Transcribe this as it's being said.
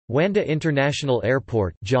Juanda International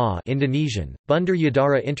Airport Indonesian, Bandar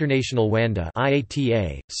Udara Internasional Juanda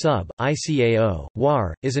IATA, sub, ICAO,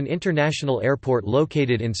 WAR, is an international airport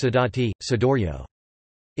located in Sedati, Sidoarjo.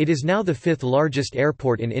 It is now the fifth largest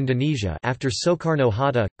airport in Indonesia after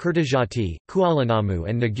Soekarno-Hatta, Kertajati, Kuala Namu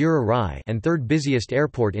and Negara Rai, and third busiest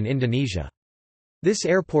airport in Indonesia. This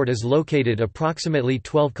airport is located approximately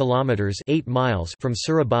 12 kilometers 8 miles from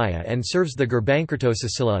Surabaya and serves the Gerbang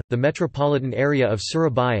Kertoselatan, the metropolitan area of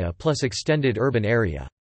Surabaya plus extended urban area.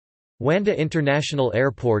 Juanda International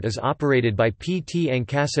Airport is operated by PT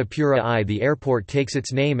Angkasa Pura I. The airport takes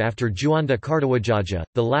its name after Juanda Kartawijaya,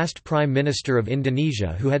 the last Prime Minister of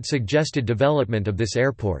Indonesia who had suggested development of this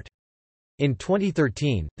airport. In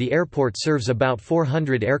 2013, the airport serves about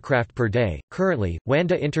 400 aircraft per day. Currently,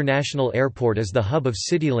 Juanda International Airport is the hub of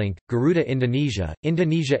CityLink, Garuda Indonesia,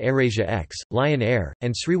 Indonesia AirAsia X, Lion Air,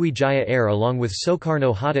 and Sriwijaya Air along with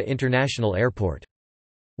Soekarno-Hatta International Airport.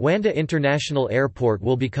 Juanda International Airport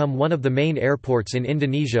will become one of the main airports in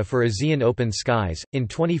Indonesia for ASEAN Open Skies. In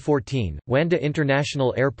 2014, Juanda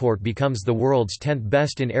International Airport becomes the world's 10th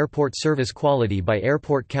best in airport service quality by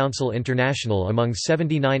Airport Council International among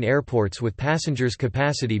 79 airports with passengers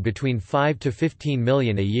capacity between 5 to 15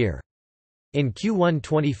 million a year. In Q1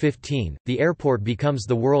 2015, the airport becomes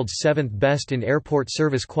the world's 7th best in airport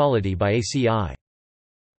service quality by ACI.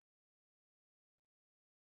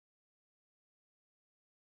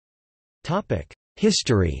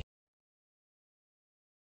 History.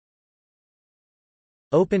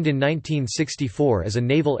 Opened in 1964 as a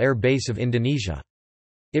naval air base of Indonesia.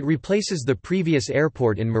 It replaces the previous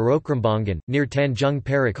airport in Marokrambangan, near Tanjung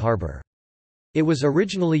Perak Harbour. It was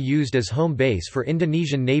originally used as home base for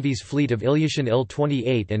Indonesian Navy's fleet of Ilyushin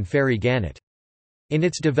Il-28 and Ferry Gannet. In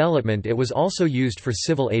its development it was also used for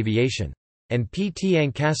civil aviation. And PT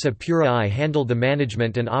Angkasa Pura I handled the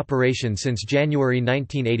management and operation since January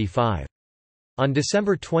 1985. On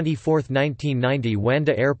December 24, 1990,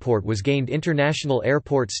 Juanda Airport was gained international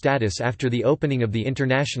airport status after the opening of the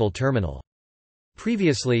international terminal.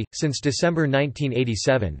 Previously, since December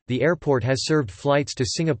 1987, the airport has served flights to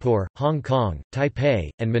Singapore, Hong Kong, Taipei,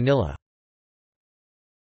 and Manila.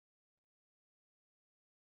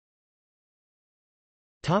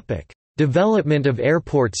 Development of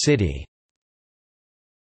Airport City.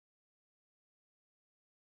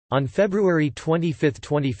 On February 25,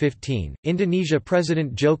 2015, Indonesia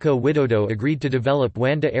President Joko Widodo agreed to develop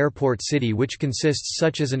Juanda Airport City, which consists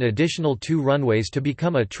such as an additional 2 runways to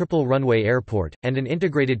become a triple runway airport, and an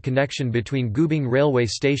integrated connection between Gubeng railway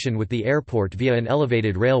station with the airport via an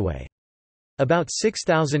elevated railway. About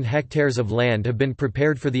 6,000 hectares of land have been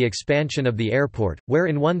prepared for the expansion of the airport,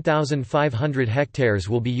 wherein 1,500 hectares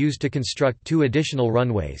will be used to construct 2 additional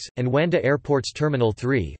runways, and Juanda Airport's Terminal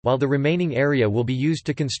 3, while the remaining area will be used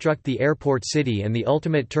to construct the airport city and the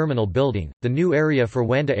ultimate terminal building. The new area for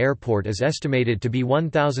Juanda Airport is estimated to be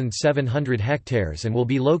 1,700 hectares and will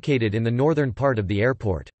be located in the northern part of the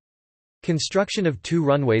airport. Construction of 2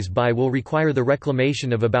 runways will require the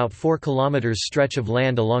reclamation of about 4 km stretch of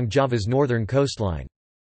land along Java's northern coastline.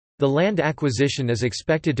 The land acquisition is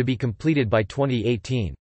expected to be completed by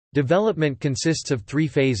 2018. Development consists of 3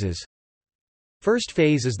 phases. First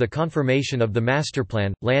phase is the confirmation of the master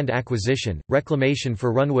plan, land acquisition, reclamation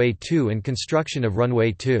for Runway 2 and construction of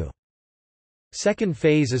Runway 2. Second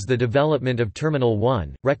phase is the development of Terminal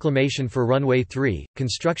 1, reclamation for Runway 3,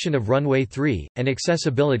 construction of Runway 3, and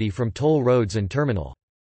accessibility from toll roads and terminal.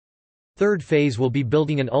 Third phase will be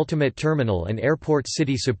building an ultimate terminal and airport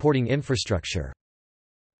city supporting infrastructure.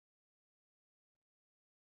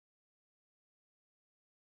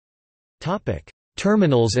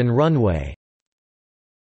 Terminals and runway.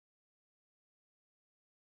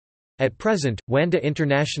 At present, Juanda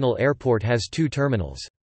International Airport has 2 terminals.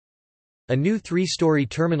 A new 3-story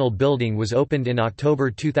terminal building was opened in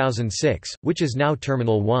October 2006, which is now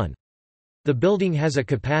Terminal 1. The building has a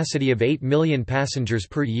capacity of 8 million passengers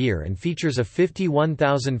per year and features a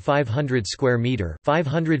 51,500 square meter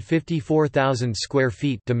 (554,000 square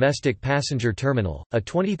feet) domestic passenger terminal, a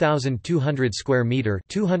 20,200 square meter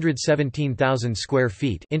 (217,000 square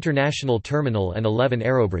feet) international terminal and 11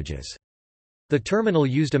 aerobridges. The terminal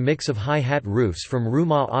used a mix of high-hat roofs from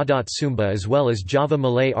Rumah Adat Sumba as well as Java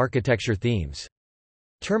Malay architecture themes.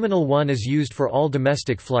 Terminal 1 is used for all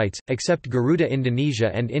domestic flights, except Garuda Indonesia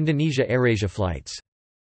and Indonesia AirAsia flights.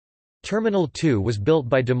 Terminal 2 was built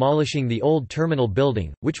by demolishing the old terminal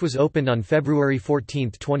building, which was opened on February 14,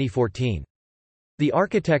 2014. The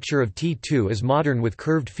architecture of T2 is modern with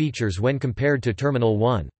curved features when compared to Terminal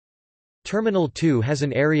 1. Terminal 2 has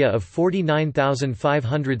an area of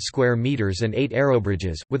 49,500 square meters and 8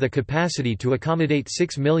 aerobridges, with a capacity to accommodate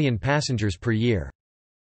 6 million passengers per year.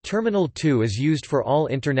 Terminal 2 is used for all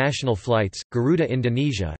international flights, Garuda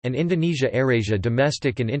Indonesia, and Indonesia AirAsia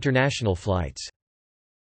domestic and international flights.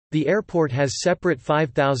 The airport has separate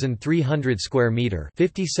 5,300 square meter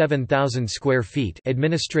 (57,000 square feet)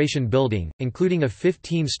 administration building, including a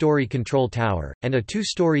 15-story control tower and a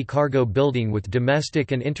 2-story cargo building with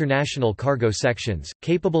domestic and international cargo sections,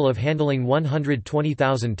 capable of handling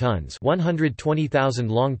 120,000 tons (120,000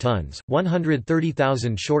 long tons,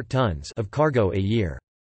 130,000 short tons) of cargo a year.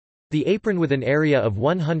 The apron, with an area of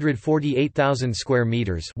 148,000 square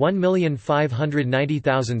meters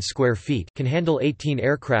 (1,590,000 square feet), can handle 18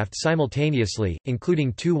 aircraft simultaneously,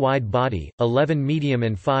 including 2 wide-body, 11 medium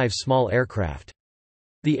and 5 small aircraft.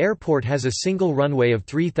 The airport has a single runway of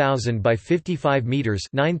 3,000 by 55 meters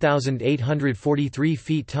 (9,843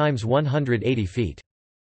 feet times 180 feet).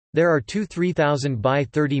 There are two 3,000 by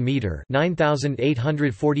 30 meter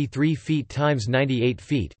 (9,843 feet times 98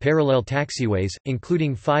 feet) parallel taxiways,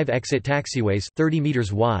 including 5 exit taxiways 30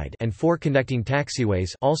 meters wide and 4 connecting taxiways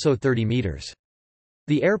also 30 meters.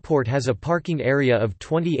 The airport has a parking area of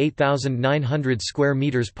 28,900 square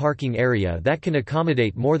meters parking area that can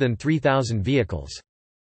accommodate more than 3,000 vehicles.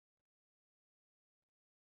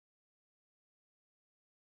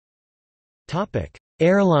 Topic: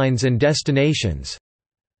 Airlines and destinations.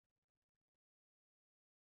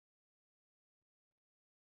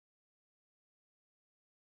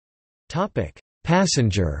 Topic: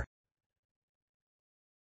 Passenger.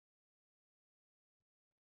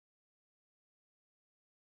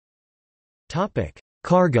 Topic: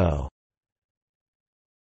 Cargo.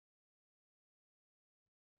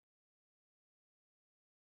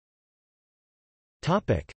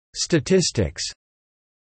 Topic: Statistics.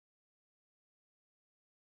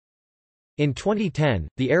 In 2010,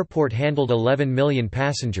 the airport handled 11 million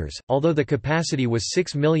passengers, although the capacity was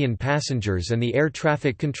 6 million passengers and the air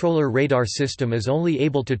traffic controller radar system is only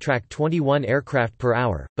able to track 21 aircraft per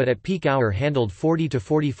hour, but at peak hour handled 40 to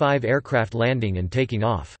 45 aircraft landing and taking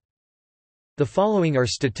off. The following are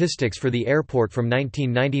statistics for the airport from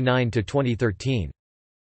 1999 to 2013.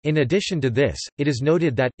 In addition to this, it is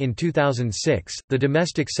noted that, in 2006, the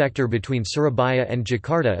domestic sector between Surabaya and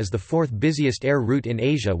Jakarta is the 4th busiest air route in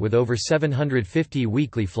Asia with over 750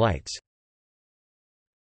 weekly flights.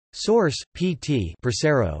 Source: PT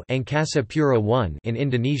Persero Angkasa Pura I in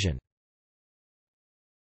Indonesian.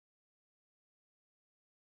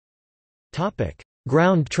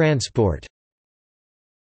 Ground transport.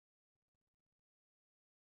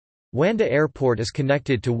 Juanda Airport is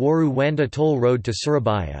connected to Waru-Juanda Toll Road to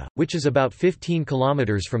Surabaya, which is about 15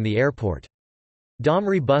 km from the airport.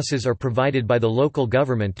 Damri buses are provided by the local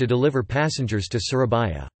government to deliver passengers to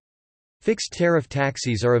Surabaya. Fixed tariff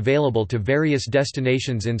taxis are available to various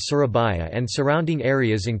destinations in Surabaya and surrounding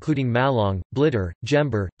areas including Malang, Blitar,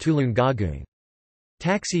 Jember, Tulungagung.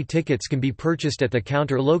 Taxi tickets can be purchased at the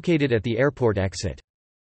counter located at the airport exit.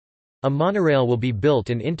 A monorail will be built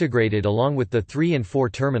and integrated along with the 3 and 4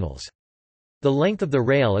 terminals. The length of the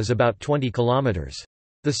rail is about 20 km.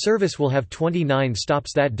 The service will have 29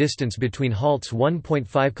 stops, that distance between halts 1.5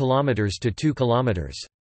 km to 2 km.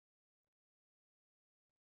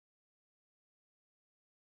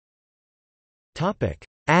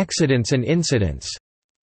 Accidents and incidents.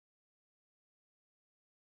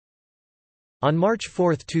 On March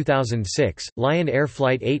 4, 2006, Lion Air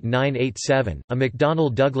Flight 8987, a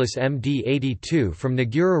McDonnell Douglas MD-82 from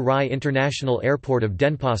Negara Rai International Airport of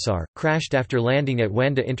Denpasar, crashed after landing at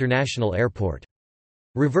Juanda International Airport.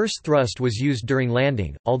 Reverse thrust was used during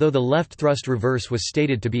landing, although the left thrust reverse was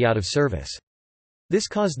stated to be out of service. This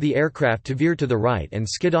caused the aircraft to veer to the right and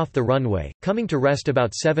skid off the runway, coming to rest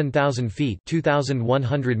about 7,000 feet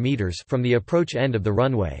 (2,100 meters) from the approach end of the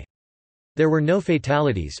runway. There were no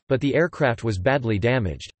fatalities, but the aircraft was badly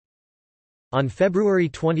damaged. On February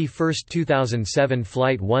 21, 2007,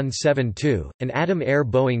 Flight 172, an Atom Air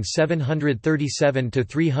Boeing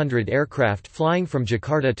 737-300 aircraft flying from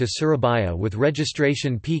Jakarta to Surabaya with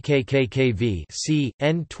registration PKKKV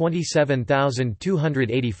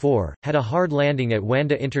N27284, had a hard landing at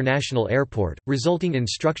Juanda International Airport, resulting in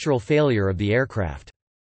structural failure of the aircraft.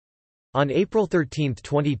 On April 13,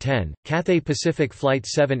 2010, Cathay Pacific Flight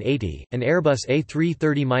 780, an Airbus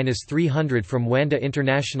A330-300 from Juanda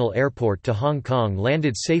International Airport to Hong Kong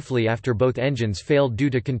landed safely after both engines failed due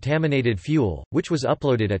to contaminated fuel, which was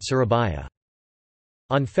uploaded at Surabaya.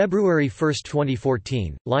 On February 1,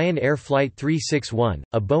 2014, Lion Air Flight 361,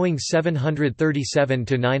 a Boeing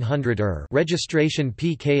 737-900 registration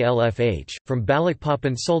PKLFH, from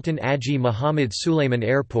Balikpapan Sultan Aji Muhammad Sulaiman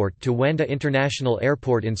Airport to Juanda International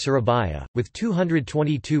Airport in Surabaya, with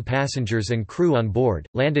 222 passengers and crew on board,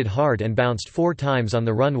 landed hard and bounced 4 times on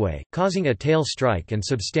the runway, causing a tail strike and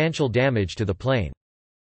substantial damage to the plane.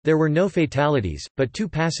 There were no fatalities, but 2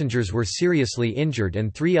 passengers were seriously injured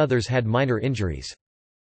and 3 others had minor injuries.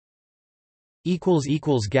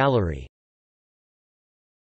 Gallery